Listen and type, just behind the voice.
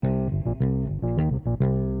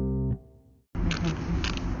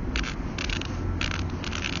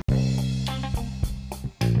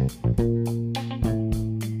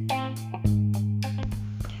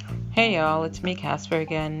Hey y'all, it's me, Casper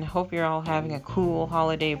again. Hope you're all having a cool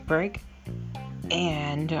holiday break.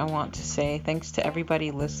 And I want to say thanks to everybody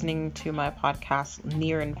listening to my podcast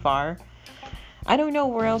near and far. I don't know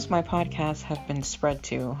where else my podcasts have been spread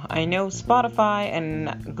to. I know Spotify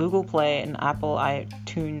and Google Play and Apple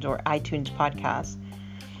iTunes or iTunes podcasts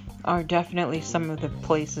are definitely some of the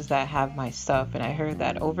places that have my stuff. And I heard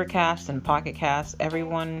that Overcast and Pocket Cast,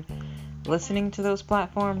 everyone listening to those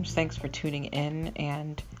platforms, thanks for tuning in.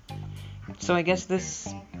 And so I guess this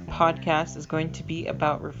podcast is going to be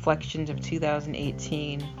about reflections of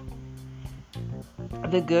 2018,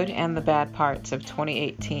 the good and the bad parts of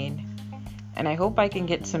 2018. And I hope I can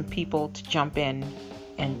get some people to jump in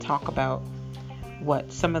and talk about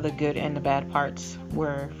what some of the good and the bad parts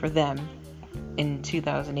were for them in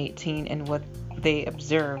 2018 and what they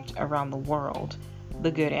observed around the world,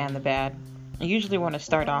 the good and the bad. I usually want to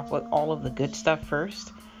start off with all of the good stuff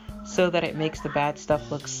first, so that it makes the bad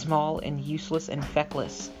stuff look small and useless and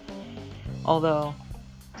feckless. Although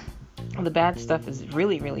the bad stuff is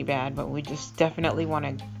really, really bad, but we just definitely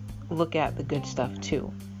want to look at the good stuff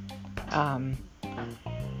too.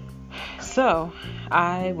 So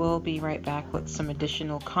I will be right back with some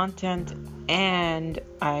additional content, and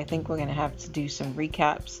I think we're going to have to do some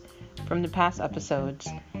recaps from the past episodes.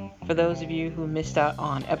 For those of you who missed out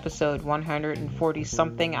on episode 140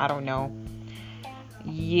 something, I don't know.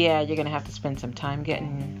 Yeah, you're going to have to spend some time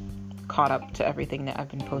getting caught up to everything that I've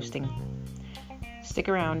been posting. Stick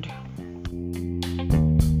around.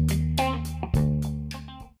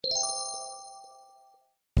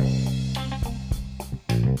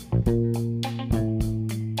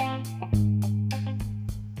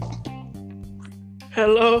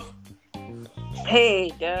 Hello.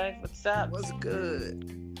 Hey, Doug, what's up? What's good?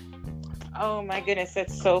 Oh my goodness,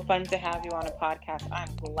 it's so fun to have you on a podcast. I'm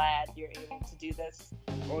glad you're able to do this.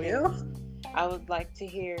 Oh yeah? I would like to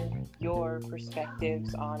hear your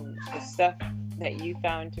perspectives on the stuff that you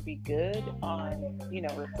found to be good on,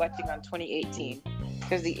 reflecting on 2018.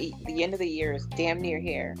 Because the end of the year is damn near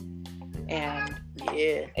here. And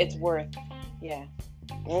Yeah. it's worth, yeah.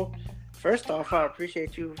 Well, first off, I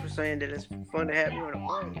appreciate you for saying that it's fun to have me on a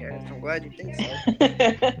podcast. I'm glad you think so.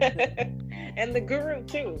 And the guru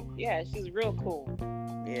too. Yeah, she's real cool.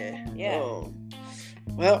 Yeah. Yeah.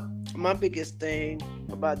 Well, my biggest thing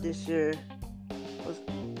about this year was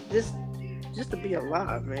just to be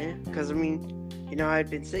alive, man. Because I've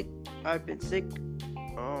been sick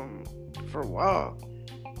for a while,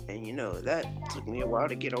 and that took me a while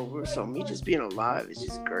to get over. So me just being alive is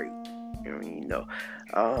just great.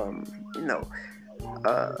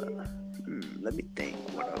 Let me think.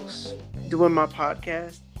 What else? Doing my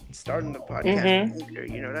podcast, starting the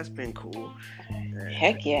podcast, that's been cool.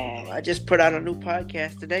 Heck yeah! I just put out a new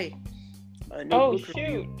podcast today. Oh shoot!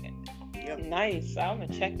 Review. Yep. Nice. I'm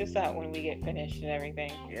gonna check this out when we get finished and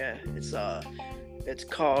everything. Yeah, it's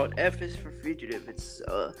called F is for Fugitive. It's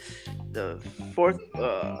the fourth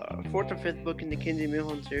or fifth book in the Kinsey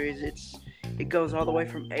Millhone series. It goes all the way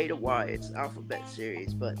from A to Y. It's alphabet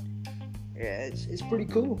series, but yeah, it's pretty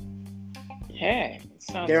cool. Yeah,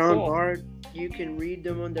 sounds they're cool. On Bard. You can read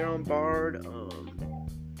them on. They're on Bard.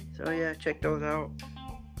 So yeah, check those out.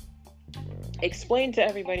 Explain to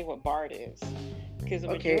everybody what Bard is, because the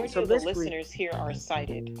majority of the listeners here are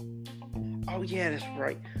sighted. Oh yeah, that's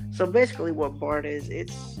right. So basically, what Bard is,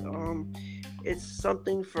 it's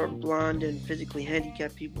something for blind and physically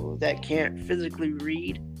handicapped people that can't physically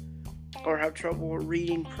read or have trouble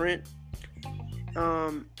reading print.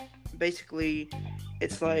 Basically,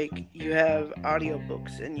 it's like you have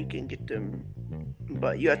audiobooks and you can get them,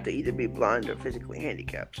 but you have to either be blind or physically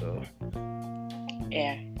handicapped. So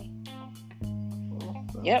yeah.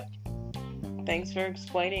 Yep. Thanks for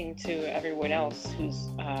explaining to everyone else who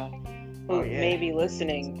may be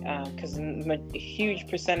listening, because a huge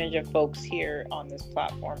percentage of folks here on this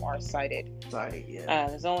platform are sighted. Yeah.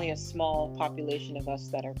 There's only a small population of us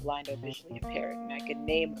that are blind or visually impaired, and I could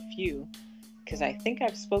name a few, because I think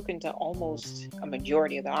I've spoken to almost a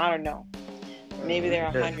majority of them. I don't know. Maybe there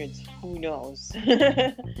are hundreds. Who knows?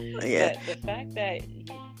 Yeah. But the fact that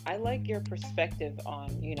I like your perspective on,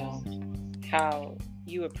 how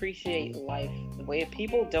you appreciate life, the way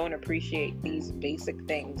people don't appreciate these basic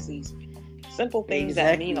things, these simple things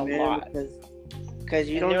that mean a lot. Because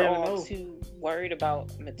you don't they're never all know. too worried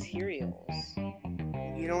about materials.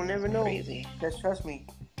 You don't never know. Crazy. Because trust me,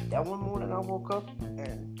 that one morning I woke up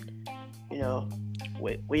and I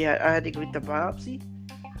had to get the biopsy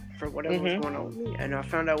for whatever was going on with me, and I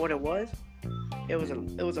found out what it was. It was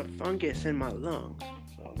a fungus in my lungs.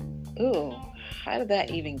 So. Ooh, how did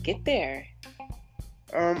that even get there?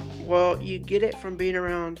 Well, you get it from being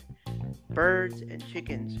around birds and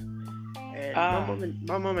chickens. and Ah,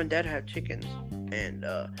 my mom and dad have chickens, and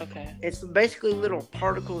okay. it's basically little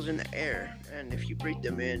particles in the air, and if you breathe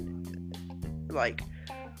them in, like,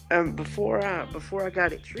 before I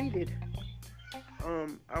got it treated,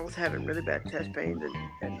 I was having really bad chest pains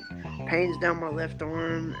and pains down my left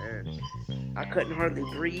arm, and I couldn't hardly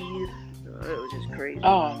breathe. It was just crazy.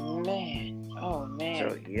 Oh man. Oh So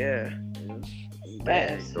man. yeah, it was That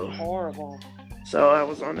bad. is horrible. So I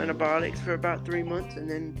was on antibiotics for about 3 months, and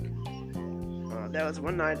then that was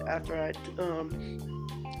one night after it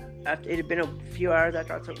had been a few hours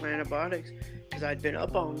after I took my antibiotics, because I'd been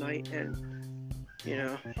up all night, and you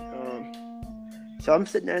know, so I'm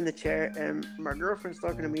sitting there in the chair, and my girlfriend's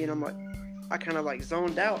talking to me, and I'm like, I kind of like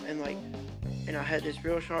zoned out, and I had this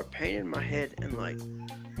real sharp pain in my head, and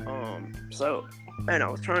so, and I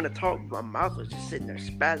was trying to talk, my mouth was just sitting there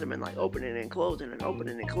spasming, like opening and closing and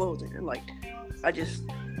opening and closing, and like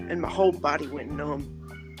and my whole body went numb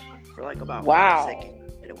for like about Wow. 5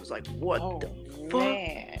 seconds, and it was like, what Oh the fuck?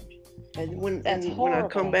 man. And That's when I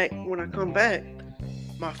come horrible. back,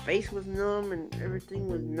 my face was numb and everything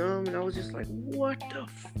was numb, and I was just like, what the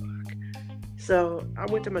fuck? So I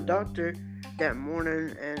went to my doctor that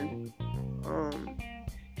morning, and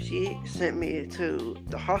she sent me to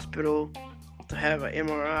the hospital to have an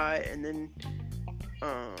MRI, and then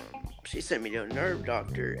she sent me to a nerve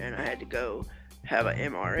doctor, and I had to go have an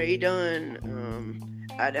MRA done.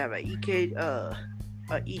 I'd have a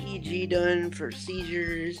EEG done for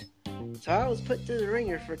seizures. So I was put through the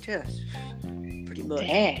ringer for tests, pretty much.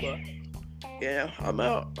 Dang. But, yeah, I'm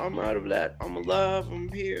out. I'm out of that. I'm alive. I'm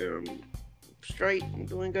here. I'm straight. I'm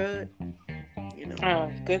doing good. You know.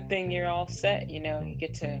 Oh, good thing you're all set. You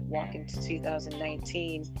get to walk into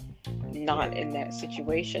 2019 not in that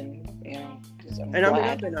situation. 'Cause I'm And I mean, glad.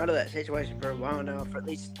 I've been out of that situation for a while now, for at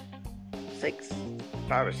least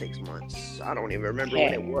 5 or 6 months. I don't even remember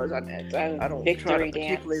when it was. I don't try to Victory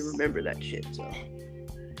particularly dance. remember that shit. So.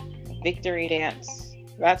 Victory dance.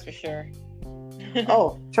 That's for sure.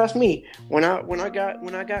 Oh, trust me. When I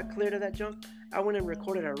got cleared of that junk, I went and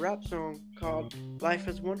recorded a rap song called "Life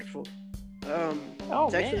Is Wonderful." Oh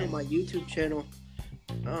It's actually man. on my YouTube channel.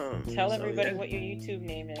 Tell so, everybody yeah. what your YouTube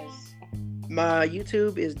name is. My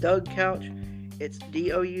YouTube is Doug Couch. It's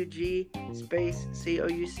DOUG space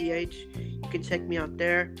COUCH. You can check me out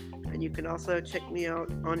there, and you can also check me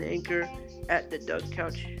out on Anchor at the Doug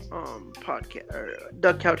Couch podcast, or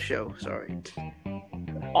Doug Couch Show. Sorry.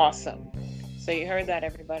 Awesome. So you heard that,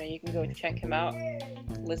 everybody. You can go check him out.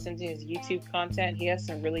 Listen to his YouTube content. He has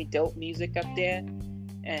some really dope music up there.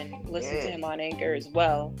 And listen to him on Anchor as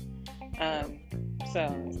well. So,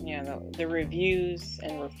 the reviews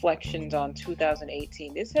and reflections on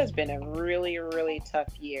 2018. This has been a really, really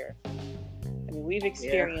tough year. I mean, we've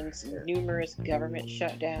experienced numerous government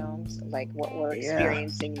shutdowns, like what we're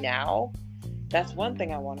experiencing now. That's one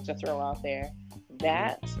thing I wanted to throw out there.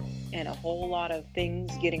 That and a whole lot of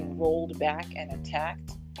things getting rolled back and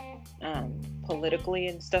attacked politically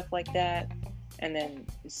and stuff like that. And then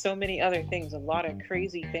so many other things, a lot of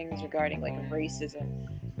crazy things regarding like racism,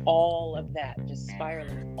 all of that just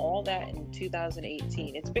spiraling, all that in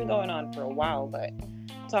 2018. It's been going on for a while, but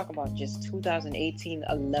talk about just 2018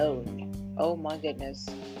 alone. Oh my goodness.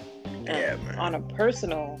 Man. On a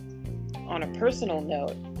personal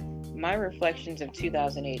note, my reflections of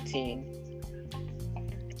 2018,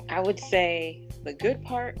 I would say the good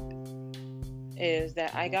part is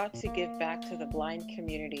that I got to give back to the blind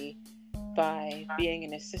community by being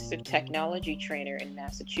an assistive technology trainer in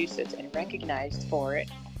Massachusetts, and recognized for it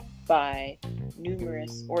by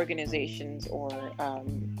numerous organizations or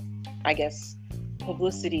I guess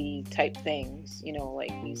publicity type things,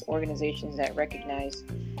 like these organizations that recognize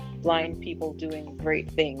blind people doing great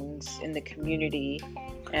things in the community.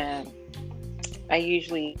 And I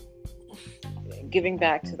usually giving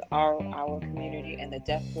back to our community and the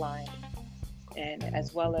deafblind, and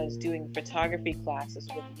as well as doing photography classes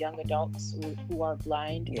with young adults who are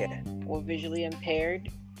blind or visually impaired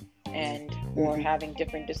and or having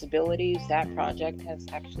different disabilities. That project has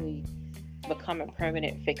actually become a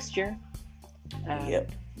permanent fixture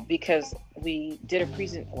because I did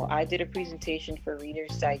a presentation for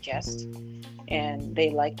Reader's Digest, and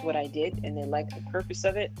they liked what I did and they liked the purpose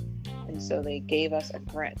of it, and so they gave us a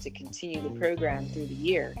grant to continue the program through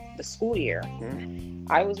the school year.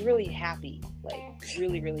 I was really happy,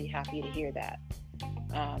 really, really happy to hear that.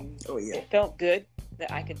 It felt good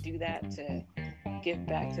that I could do that, to give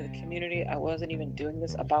back to the community. I wasn't even doing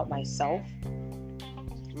this about myself.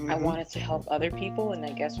 I wanted to help other people, and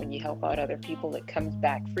I guess when you help out other people, it comes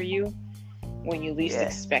back for you when you least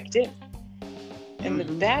expect it. And the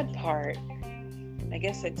bad part, I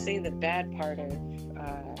guess I'd say the bad part of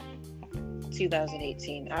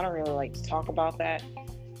 2018. I don't really like to talk about that,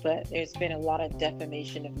 but there's been a lot of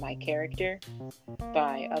defamation of my character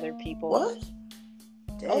by other people. What?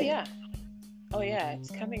 Oh yeah. Oh yeah,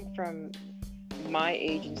 it's coming from my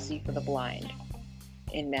agency for the blind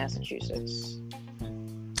in Massachusetts.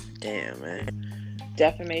 Damn, man.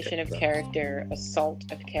 Defamation of character,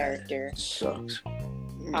 assault of character. Sucks.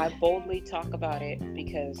 I boldly talk about it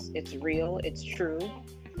because it's real, it's true,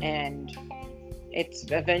 and it's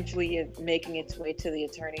eventually making its way to the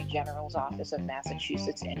Attorney General's office of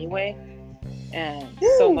Massachusetts anyway. And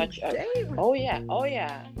so much of, oh yeah,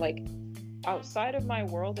 like outside of my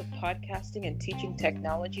world of podcasting and teaching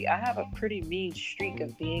technology, I have a pretty mean streak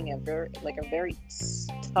of being a very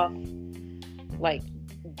tough, like,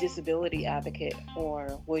 disability advocate, or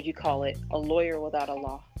what would you call it, a lawyer without a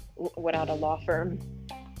law firm.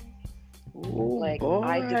 Ooh, like boy.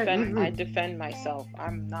 I defend myself.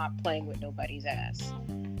 I'm not playing with nobody's ass.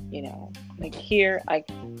 You know, like here I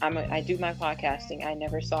do my podcasting. I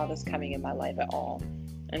never saw this coming in my life at all.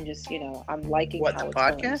 I'm just, I'm liking how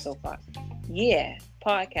it's going so far. Yeah,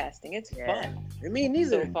 podcasting. It's fun. Me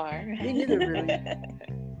neither. So far. Me neither, really.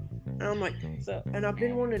 And I'm like, and I've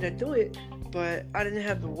been wanting to do it, but I didn't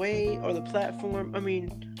have the way or the platform. I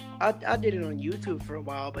mean, I did it on YouTube for a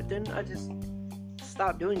while, but then I just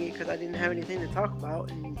stopped doing it because I didn't have anything to talk about.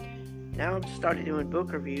 And now I've started doing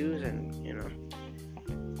book reviews, and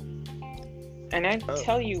And I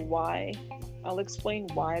tell you why. I'll explain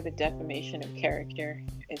why the defamation of character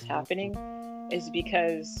is happening. Is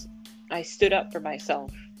because I stood up for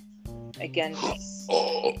myself against.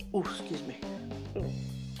 Excuse me.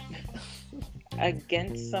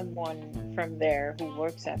 Against someone from there who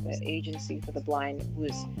works at the agency for the blind,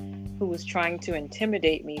 who was trying to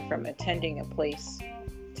intimidate me from attending a place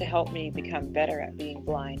to help me become better at being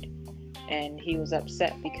blind. And he was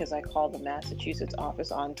upset because I called the Massachusetts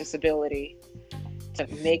Office on Disability to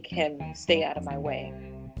make him stay out of my way.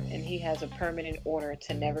 And he has a permanent order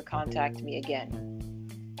to never contact me again.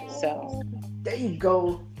 So there you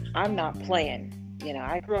go. I'm not playing.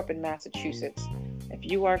 I grew up in Massachusetts. If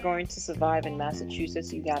you are going to survive in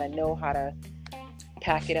Massachusetts, you got to know how to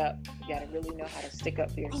pack it up. You got to really know how to stick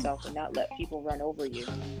up for yourself and not let people run over you.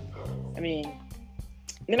 I mean,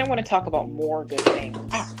 then I want to talk about more good things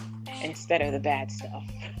instead of the bad stuff.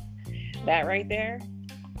 That right there,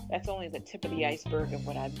 that's only the tip of the iceberg of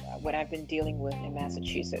what I've been dealing with in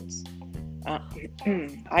Massachusetts.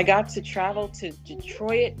 I got to travel to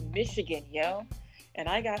Detroit, Michigan, yo. And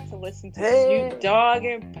I got to listen to Snoop Dogg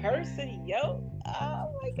in person, yo.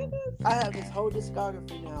 Oh my goodness. I have his whole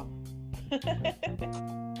discography now.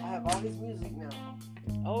 I have all his music now.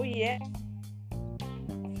 Oh yeah.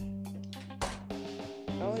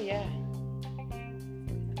 Oh yeah.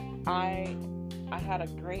 I had a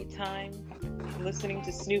great time listening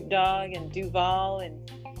to Snoop Dogg and Duval and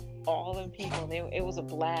all them people. It was a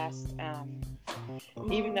blast.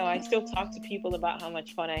 Even though I still talk to people about how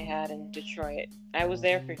much fun I had in Detroit. I was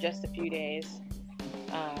there for just a few days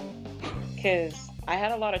because I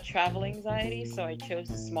had a lot of travel anxiety, so I chose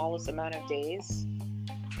the smallest amount of days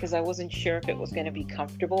because I wasn't sure if it was going to be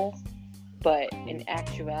comfortable. But in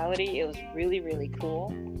actuality, it was really, really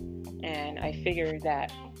cool. And I figured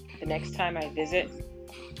that the next time I visit,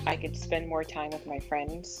 I could spend more time with my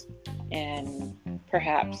friends and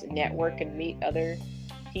perhaps network and meet other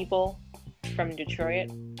people from Detroit.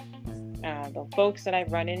 The folks that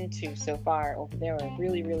I've run into so far over there are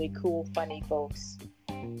really, really cool, funny folks.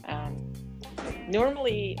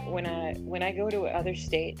 Normally, when I go to other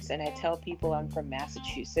states and I tell people I'm from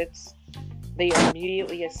Massachusetts, they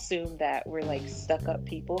immediately assume that we're like stuck-up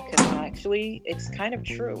people, because actually, it's kind of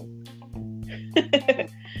true. The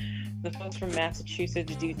folks from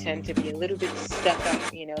Massachusetts do tend to be a little bit stuck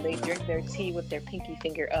up. They drink their tea with their pinky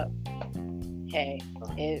finger up. Hey,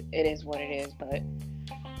 it is what it is, but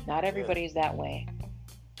not everybody's that way.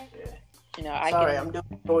 I'm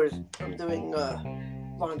doing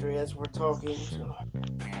laundry as we're talking. So.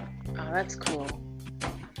 Oh, that's cool.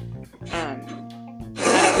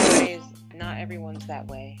 Not everyone's that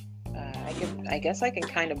way. I guess I can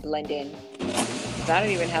kind of blend in, because I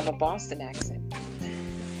don't even have a Boston accent.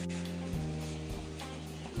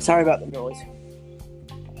 Sorry about the noise.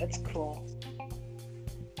 That's cool.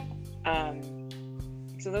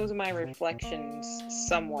 So those are my reflections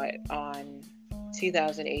somewhat on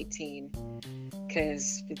 2018,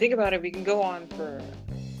 because if you think about it, we can go on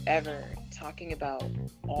forever talking about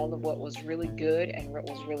all of what was really good and what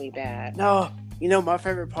was really bad. No, my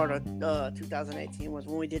favorite part of 2018 was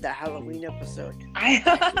when we did that Halloween episode.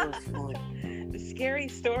 The scary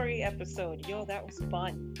story episode. Yo, that was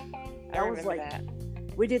fun. I remember that.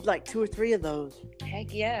 We did like 2 or 3 of those.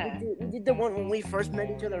 Heck yeah. We did the one when we first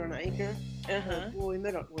met each other on Anchor. Well, we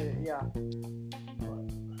met up with it, yeah.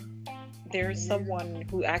 There's someone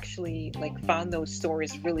who actually found those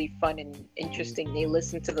stories really fun and interesting. They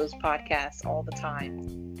listen to those podcasts all the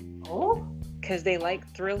time. Oh? Because they like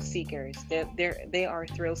thrill seekers. They are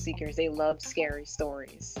thrill seekers. They love scary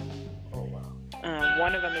stories. Oh wow.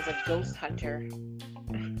 One of them is a ghost hunter.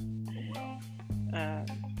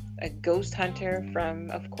 A ghost hunter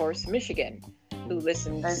from, of course, Michigan, who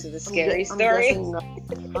listens to the scary stories.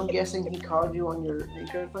 I'm guessing he called you on your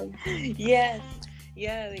Anchor thing? Yes.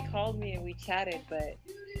 Yeah, they called me and we chatted, but,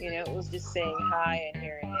 it was just saying hi and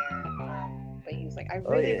here and there. But he was like, I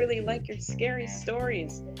really like your scary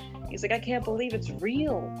stories. He's like, I can't believe it's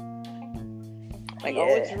real. Oh,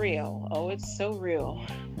 it's real. Oh, it's so real.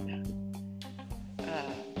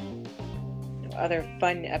 Other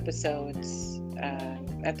fun episodes.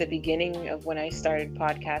 At the beginning of when I started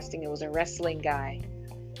podcasting, it was a wrestling guy.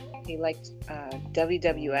 He liked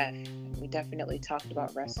WWF. We definitely talked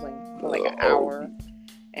about wrestling for an hour.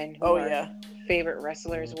 And who our favorite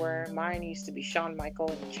wrestlers were. Mine used to be Shawn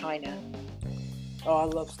Michaels and Chyna. Oh, I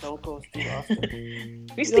love Stone Cold Steve Austin.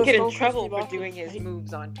 We used to get in trouble for doing his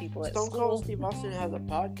moves on people at school. Stone Cold Steve Austin has a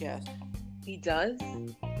podcast. He does?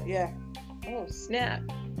 Yeah. Oh, snap.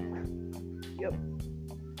 Yep.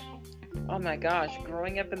 Oh my gosh,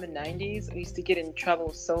 growing up in the 90s, we used to get in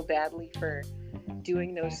trouble so badly for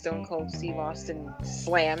doing those Stone Cold Steve Austin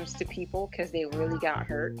slams to people because they really got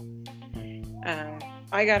hurt.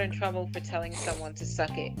 I got in trouble for telling someone to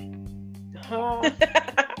suck it.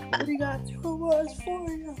 We got 2 words for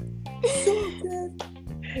you. Suck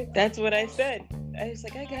it. That's what I said. I was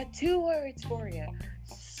like, I got 2 words for you.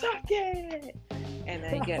 Suck it. And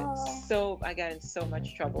I got in so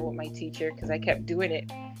much trouble with my teacher because I kept doing it.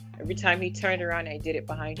 Every time he turned around, I did it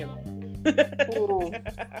behind him. Damn.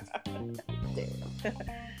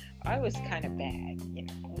 I was kind of bad,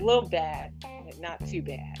 a little bad, but not too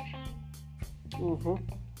bad.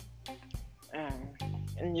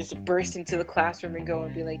 And just burst into the classroom and go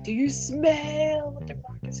and be like, do you smell what the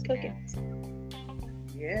rock is cooking?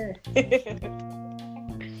 Yeah.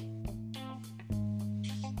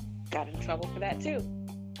 Got in trouble for that too.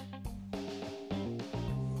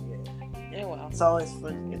 Yeah, well. It's always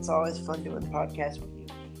fun. It's always fun doing podcasts with you.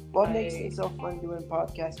 What makes it so fun doing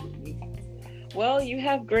podcasts with me? Well, you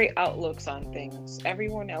have great outlooks on things.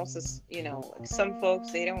 Everyone else is, some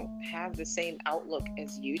folks, they don't have the same outlook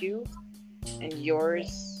as you do. And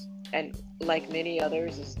yours, and like many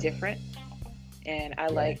others, is different. And I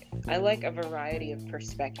like a variety of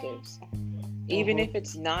perspectives. Even if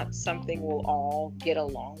it's not something we'll all get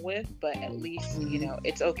along with, but at least,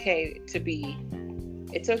 it's okay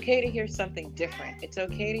to hear something different. It's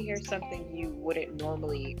okay to hear something you wouldn't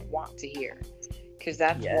normally want to hear. Because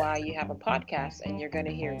that's why you have a podcast, and you're going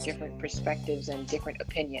to hear different perspectives and different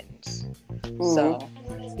opinions. So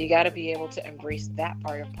you got to be able to embrace that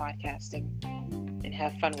part of podcasting and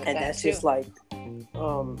have fun with that. And that's too.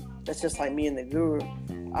 That's just like me and the Guru.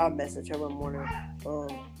 I messaged her one morning,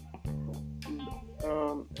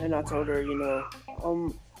 and I told her,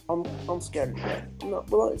 I'm scared of death. No,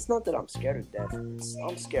 well, it's not that I'm scared of death.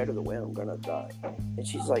 I'm scared of the way I'm gonna die. And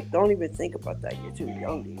she's like, don't even think about that. You're too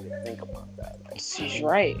young to even think about that. She's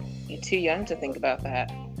right. You're too young to think about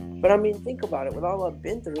that. But I mean, think about it. With all I've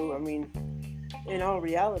been through, I mean, in all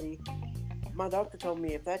reality, my doctor told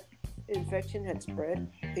me if that infection had spread,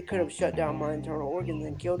 it could have shut down my internal organs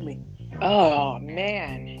and killed me. Oh,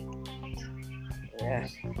 man. Yeah.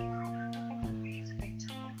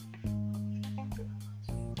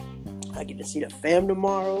 I get to see the fam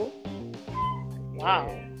tomorrow. Wow.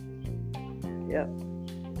 Yeah.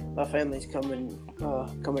 My family's coming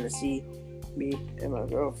to see me and my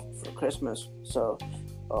girl for Christmas. So,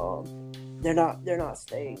 they're not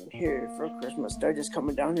staying here for Christmas. They're just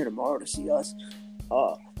coming down here tomorrow to see us.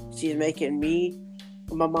 My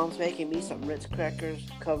mom's making me some Ritz crackers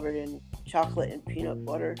covered in chocolate and peanut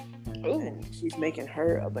butter. Ooh. And she's making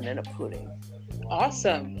her a banana pudding.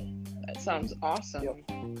 Awesome. That sounds awesome. Yep.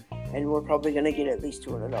 And we're probably going to get at least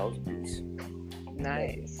 $200 a piece.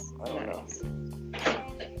 Nice. I don't know.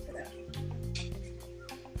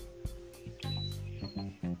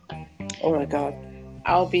 Oh my God.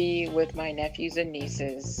 I'll be with my nephews and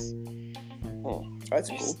nieces. Oh, that's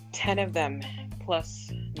There's cool. 10 of them, plus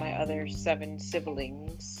my other 7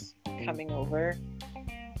 siblings coming over.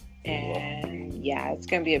 And yeah, it's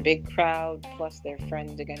going to be a big crowd, plus their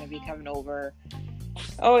friends are going to be coming over.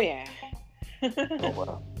 Oh yeah. Oh,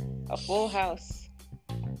 wow. A full house.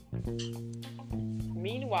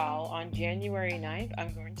 meanwhile, on January 9th,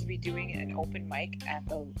 I'm going to be doing an open mic at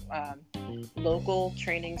the local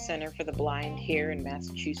training center for the blind here in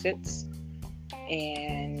Massachusetts.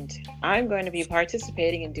 And I'm going to be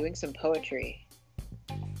participating and doing some poetry.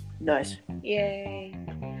 Nice. Yay.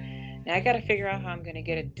 Now I got to figure out how I'm going to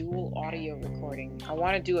get a dual audio recording. I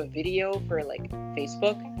want to do a video for like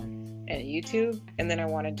Facebook and YouTube, and then I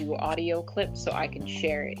want to do audio clips so I can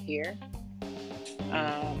share it here.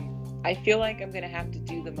 I feel like I'm going to have to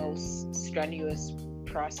do the most strenuous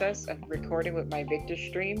process of recording with my Victor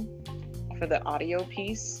Stream for the audio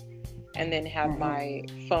piece, and then have my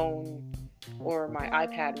phone or my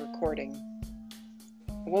iPad recording.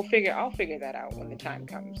 I'll figure that out when the time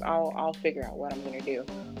comes. I'll figure out what I'm going to do.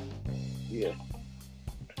 Yeah.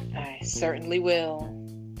 I certainly will.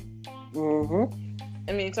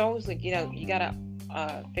 I mean, it's always like, you gotta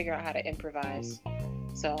figure out how to improvise.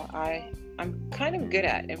 So I'm kind of good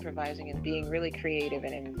at improvising and being really creative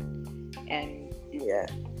and yeah,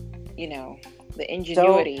 the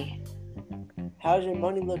ingenuity. So, how's your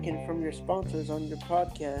money looking from your sponsors on your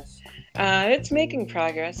podcast? It's making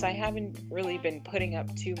progress. I haven't really been putting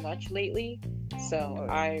up too much lately, so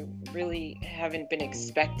I really haven't been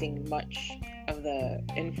expecting much of the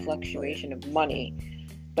influctuation of money,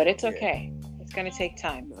 but it's okay. It's gonna take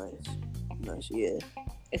time. Nice, yeah.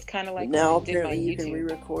 It's kind of like now when I did my apparently you YouTube. can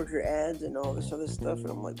re-record your ads and all this other stuff, and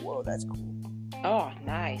I'm like, whoa, that's cool. Oh,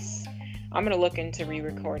 nice. I'm gonna look into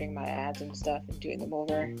re-recording my ads and stuff and doing them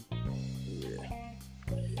over. Yeah.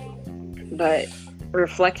 But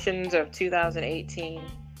reflections of 2018,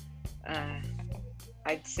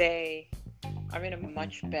 I'd say I'm in a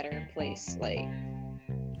much better place, like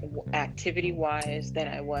activity-wise, than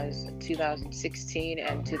I was in 2016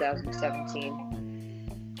 and 2017.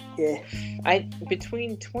 Yeah.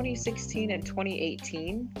 Between 2016 and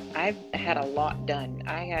 2018, I've had a lot done.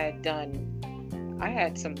 I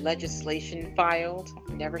had some legislation filed.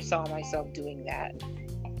 Never saw myself doing that.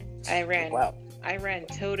 I ran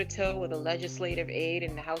toe-to-toe with a legislative aide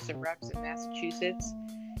in the House of Reps in Massachusetts,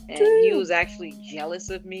 and he was actually jealous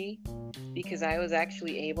of me because I was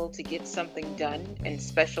actually able to get something done and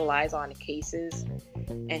specialize on cases,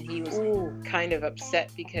 and he was kind of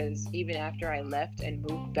upset because even after I left and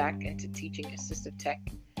moved back into teaching assistive tech,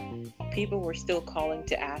 people were still calling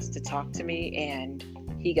to ask to talk to me, and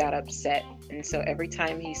he got upset. And so every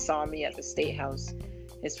time he saw me at the State House,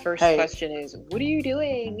 his first question is, "What are you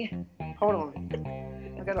doing?" Hold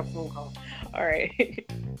on. I got a phone call. All right.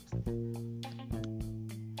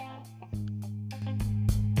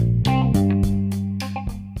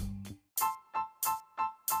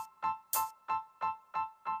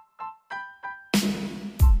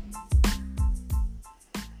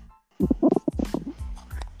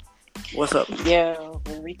 What's up? Yeah,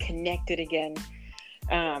 we're reconnected again.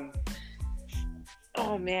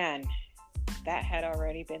 Oh man, that had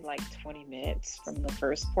already been like 20 minutes from the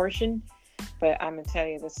first portion, but I'm gonna tell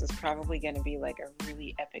you, this is probably gonna be like a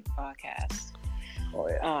really epic podcast. Oh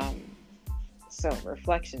yeah. So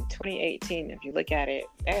reflection 2018, if you look at it,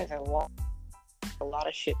 there's a lot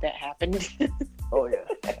of shit that happened. Oh yeah.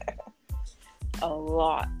 A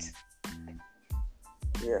lot.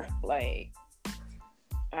 Yeah. Like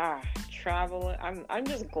travel. I'm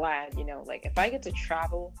just glad, like if I get to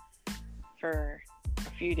travel for a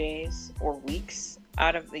few days or weeks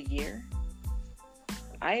out of the year,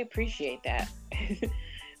 I appreciate that.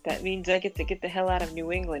 That means I get to get the hell out of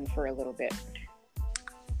New England for a little bit.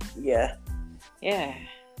 Yeah. Yeah.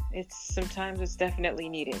 Sometimes it's definitely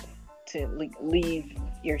needed to leave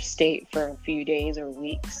your state for a few days or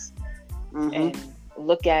weeks and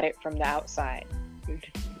look at it from the outside.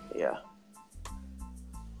 Yeah.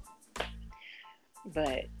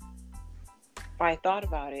 But if I thought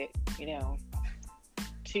about it,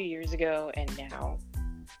 2 years ago and now,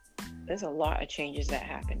 there's a lot of changes that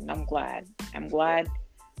happened. I'm glad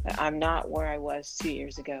that I'm not where I was 2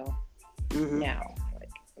 years ago. Now, like,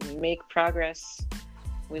 we make progress,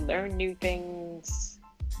 we learn new things,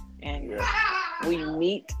 and we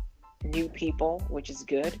meet new people, which is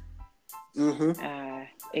good.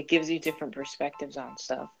 It gives you different perspectives on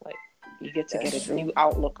stuff. Like, you get to get a new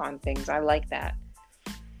outlook on things. I like that.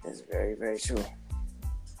 That's very, very true.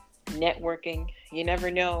 Networking. You never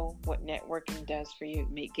know what networking does for you. It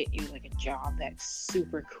may get you like a job that's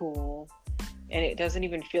super cool. And it doesn't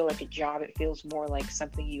even feel like a job. It feels more like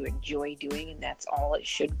something you enjoy doing, and that's all it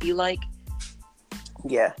should be like.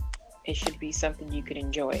 Yeah. It should be something you could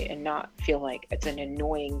enjoy and not feel like it's an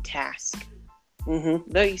annoying task.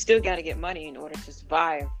 Though you still got to get money in order to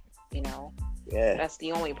survive, Yeah. That's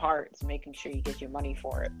the only part, is making sure you get your money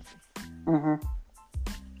for it.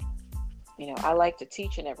 I like to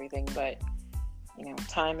teach and everything, but,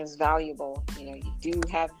 time is valuable. You do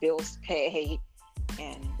have bills to pay,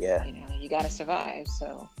 and you got to survive.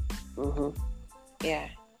 So, yeah.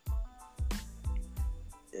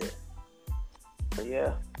 But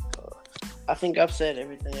yeah, I think I've said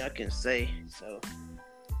everything I can say. So,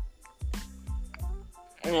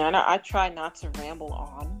 and I try not to ramble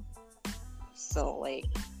on. So, like,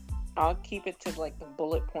 I'll keep it to like the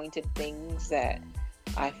bullet pointed things that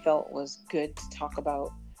I felt was good to talk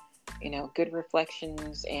about. Good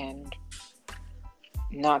reflections and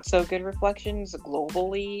not so good reflections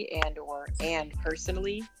globally and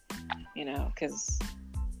personally. Because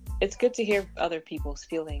it's good to hear other people's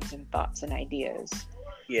feelings and thoughts and ideas.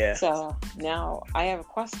 Yeah. So now I have a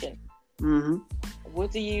question. Mm-hmm.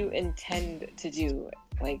 What do you intend to do?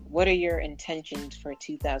 Like, what are your intentions for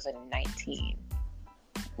 2019?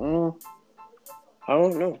 I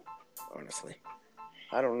don't know, honestly.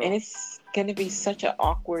 I don't know. And it's going to be such an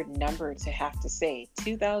awkward number to have to say.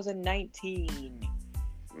 2019.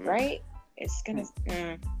 Right? It's going to...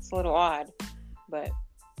 it's a little odd. But...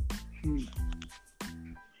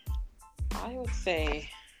 I would say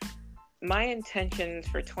my intentions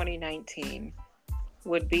for 2019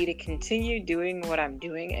 would be to continue doing what I'm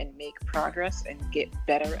doing and make progress and get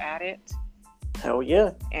better at it. Hell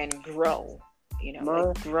yeah. And grow.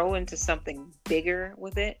 Like grow into something bigger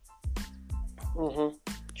with it.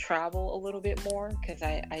 Travel a little bit more, because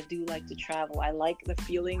I do like to travel. I like the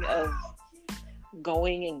feeling of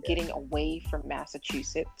going and getting away from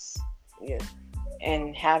Massachusetts. Yeah.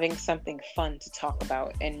 And having something fun to talk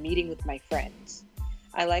about and meeting with my friends.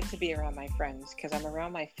 I like to be around my friends because I'm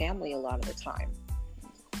around my family a lot of the time.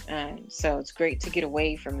 And so it's great to get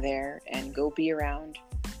away from there and go be around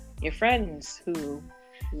your friends who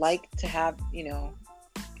like to have,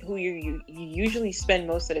 who you usually spend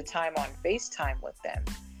most of the time on FaceTime with them.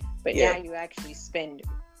 But now you actually spend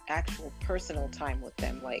actual personal time with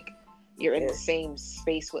them. Like, you're in the same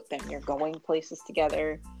space with them. You're going places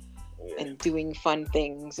together. And doing fun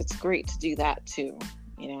things. It's great to do that too,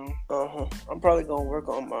 I'm probably gonna work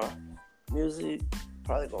on my music.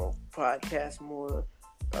 Probably gonna podcast more.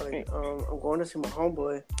 Probably I'm going to see my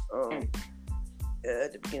homeboy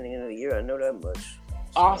at the beginning of the year. I know that much.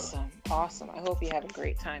 So. Awesome. I hope you have a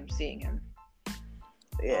great time seeing him.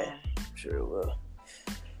 Yeah, sure will.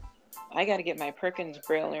 I got to get my Perkins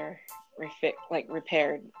Brailler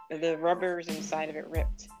repaired. The rubbers inside of it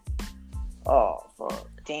ripped. Oh, fuck.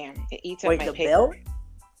 Damn, it eats up my paper. Belt?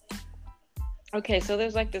 Okay, so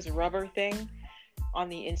there's like this rubber thing on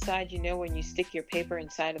the inside, when you stick your paper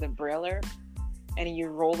inside of the brailler and you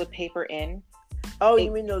roll the paper in. Oh,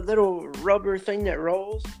 you mean the little rubber thing that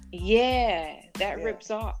rolls? Yeah, that rips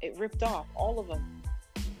off. It ripped off, all of them.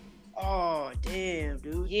 Oh, damn,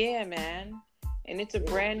 dude. Yeah, man. And it's a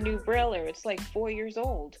brand new brailler. It's like 4 years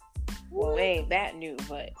old. Well, it ain't that new,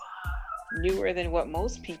 but... newer than what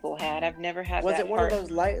most people had. I've never had Was it one of those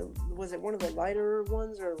was it one of the lighter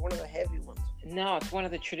ones or one of the heavy ones? No, it's one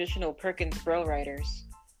of the traditional Perkins Braille writers.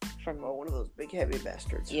 One of those big heavy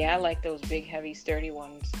bastards. Yeah, I like those big heavy sturdy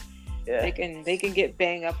ones. Yeah. They can get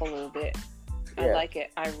bang up a little bit. Yeah. I like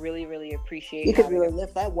it. I really, really appreciate it. You could really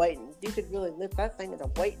lift that thing into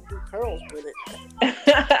white and do curls with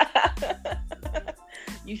it.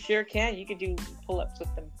 You sure can. You could do pull-ups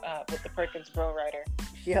with the Perkins Braille writer.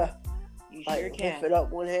 Yeah. You sure can. Lift it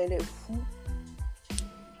up one-handed.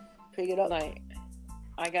 Pick it up. Like,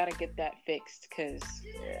 I gotta get that fixed because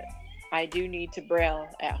I do need to braille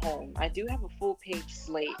at home. I do have a full-page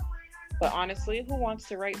slate, but honestly, who wants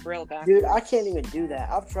to write braille backwards? Dude, I can't even do that.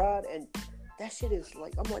 I've tried, and that shit is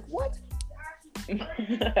like, I'm like, what? You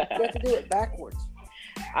have to do it backwards.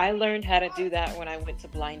 I learned how to do that when I went to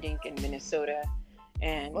Blind Ink in Minnesota,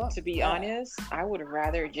 and to be honest, I would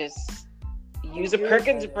rather just use a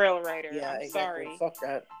Perkins Braille writer. Yeah, I'm exactly. sorry. Fuck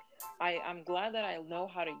that. I'm glad that I know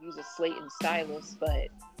how to use a slate and stylus, but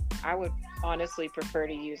I would honestly prefer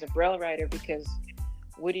to use a Braille writer because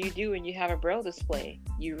what do you do when you have a Braille display?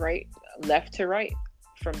 You write left to right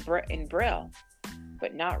in Braille,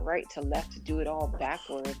 but not right to left to do it all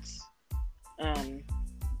backwards.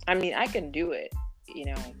 I mean, I can do it,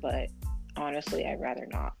 but honestly, I'd rather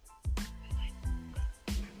not.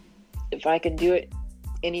 If I can do it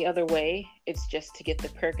any other way, it's just to get the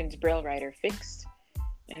Perkins Braille writer fixed.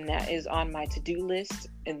 And that is on my to-do list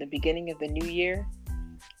in the beginning of the new year.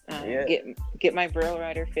 Get my Braille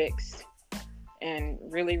writer fixed and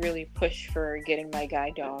really, really push for getting my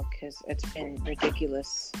guide dog because it's been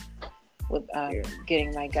ridiculous with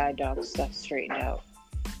getting my guide dog stuff straightened out.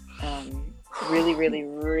 Really, really,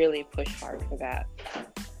 really push hard for that.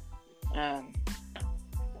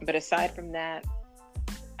 But aside from that,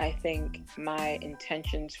 I think my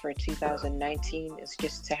intentions for 2019 is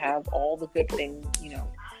just to have all the good things,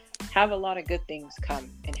 have a lot of good things come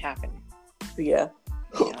and happen. Yeah.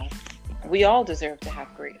 We all deserve to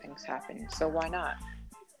have great things happen, so why not?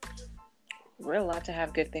 We're allowed to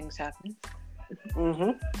have good things happen.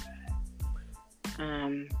 Mm-hmm.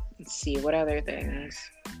 Let's see, what other things?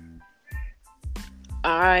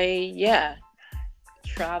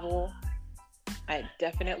 Travel. I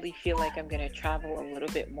definitely feel like I'm going to travel a little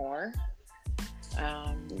bit more.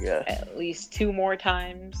 At least 2 more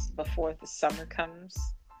times before the summer comes.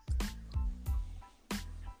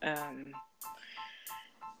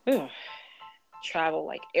 Travel,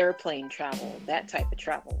 like airplane travel, that type of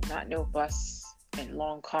travel, not no bus and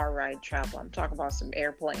long car ride travel. I'm talking about some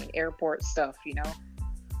airport stuff,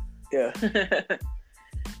 Yeah.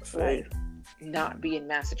 Like, not be in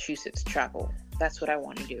Massachusetts travel. That's what I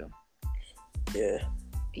want to do. Yeah.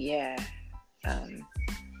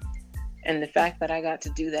 And the fact that I got to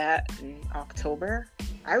do that in October,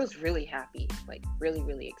 I was really happy, like really,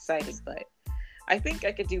 really excited. But I think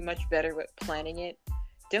I could do much better with planning it.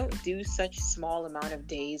 Don't do such small amount of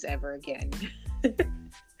days ever again.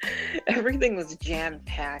 Everything was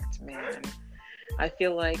jam-packed, man. I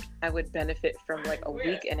feel like I would benefit from like a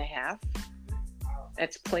week and a half.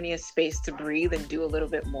 That's plenty of space to breathe and do a little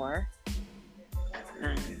bit more.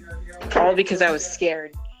 All because I was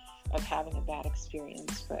scared of having a bad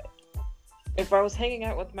experience. But if I was hanging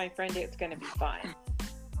out with my friend, it's going to be fine.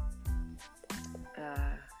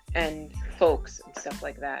 And folks and stuff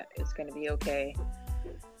like that, it's going to be okay.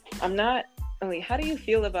 How do you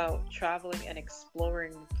feel about traveling and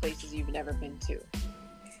exploring places you've never been to?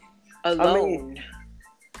 Alone.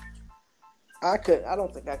 I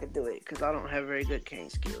don't think I could do it because I don't have very good cane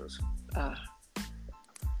skills.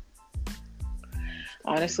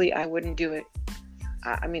 Honestly, I wouldn't do it.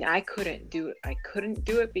 I couldn't do it. I couldn't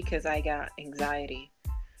do it because I got anxiety.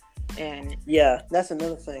 And yeah, that's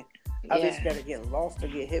another thing. I just gotta get lost or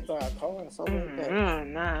get hit by a car or something like that.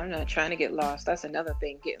 Nah, I'm not trying to get lost. That's another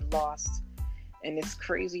thing, getting lost in this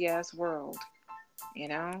crazy ass world.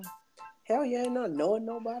 Hell yeah, not knowing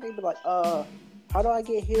nobody, but like, how do I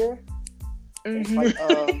get here?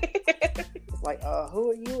 Mm-hmm. It's like, who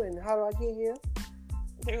are you and how do I get here?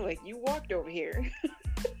 They're like, you walked over here.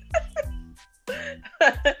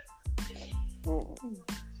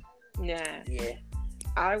 Nah. Yeah.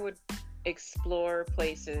 I would explore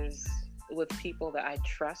places with people that I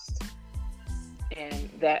trust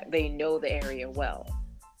and that they know the area well.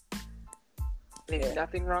 There's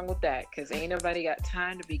nothing wrong with that, because ain't nobody got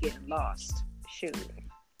time to be getting lost. Shoot.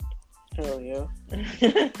 Hell yeah.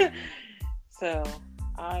 So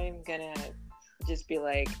I'm gonna just be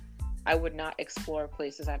like, I would not explore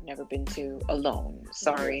places I've never been to alone.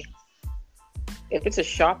 Sorry. If it's a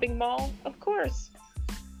shopping mall, of course.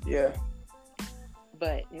 Yeah.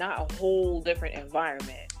 But not a whole different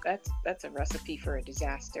environment. That's a recipe for a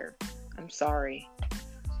disaster. I'm sorry.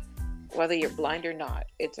 Whether you're blind or not,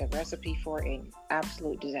 it's a recipe for an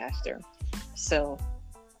absolute disaster. So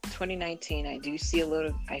 2019, I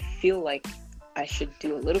feel like I should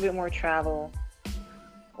do a little bit more travel.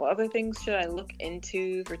 What other things should I look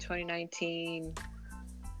into for 2019?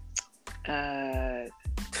 I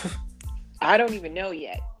don't even know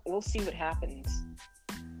yet. We'll see what happens.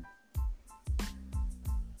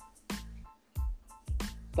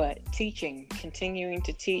 But continuing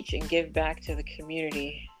to teach and give back to the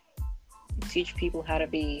community, teach people how to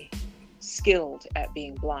be skilled at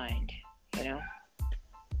being blind,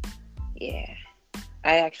 Yeah.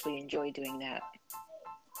 I actually enjoy doing that.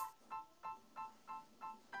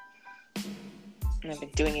 And I've been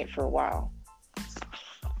doing it for a while.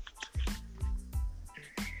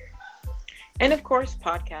 And of course,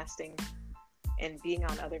 podcasting and being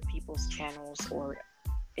on other people's channels or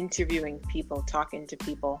interviewing people, talking to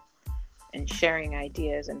people, and sharing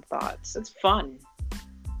ideas and thoughts. It's fun,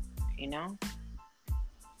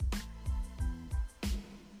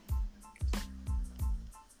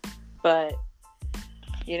 But,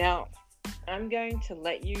 I'm going to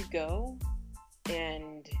let you go.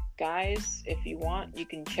 And guys, if you want, you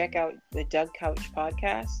can check out the Doug Couch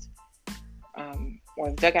podcast, or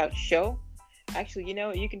the Dugout Show. Actually,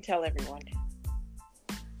 you can tell everyone.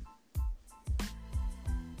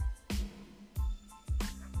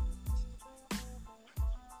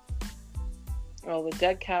 Well, the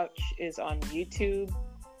Doug Couch is on YouTube,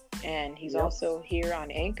 and he's also here on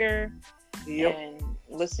Anchor. Yep. And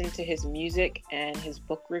listen to his music and his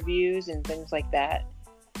book reviews and things like that.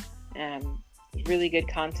 Really good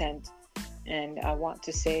content. And I want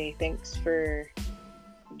to say thanks for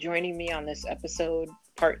joining me on this episode,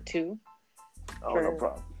 part 2. Oh, no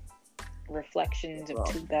problem. reflections of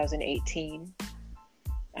 2018.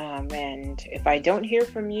 And if I don't hear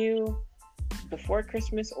from you before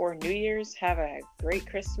Christmas or New Year's, have a great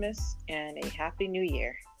Christmas and a happy New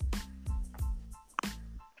Year.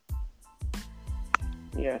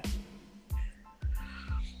 Yeah.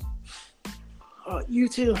 You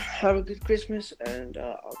too. Have a good Christmas, and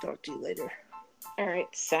I'll talk to you later. All right,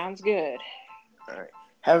 sounds good. All right.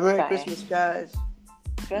 Have a Merry Bye. Christmas, guys.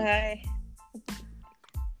 Bye.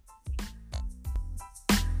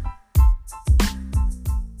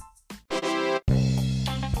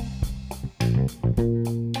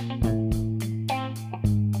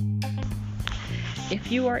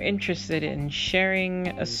 If you are interested in sharing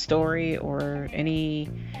a story or any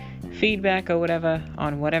feedback or whatever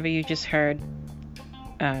on whatever you just heard,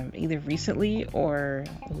 either recently or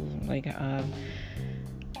like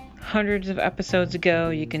hundreds of episodes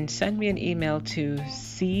ago, you can send me an email to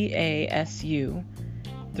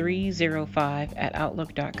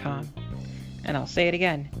casu305@outlook.com. And I'll say it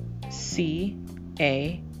again,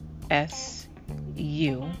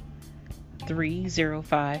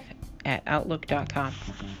 casu305@outlook.com.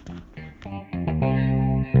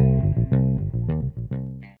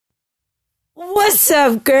 What's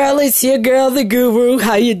up, girl? It's your girl, the Guru.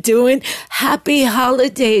 How you doing? Happy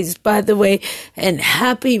holidays, by the way, and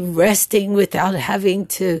happy resting without having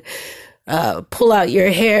to pull out your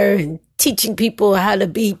hair and teaching people how to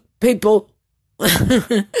be people.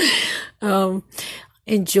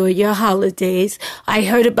 Enjoy your holidays. I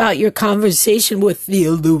heard about your conversation with the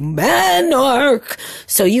Illuminarch,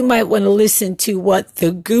 so you might want to listen to what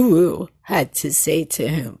the Guru had to say to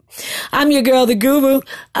him. I'm your girl, the Guru.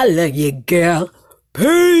 I love you, girl.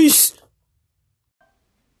 Peace.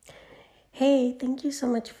 Hey, thank you so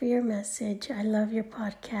much for your message. I love your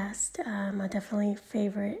podcast. I definitely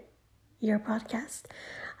favorite your podcast.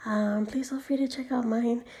 Please feel free to check out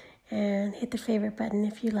mine and hit the favorite button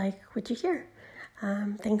if you like what you hear.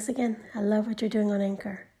 Thanks again. I love what you're doing on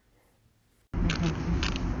Anchor.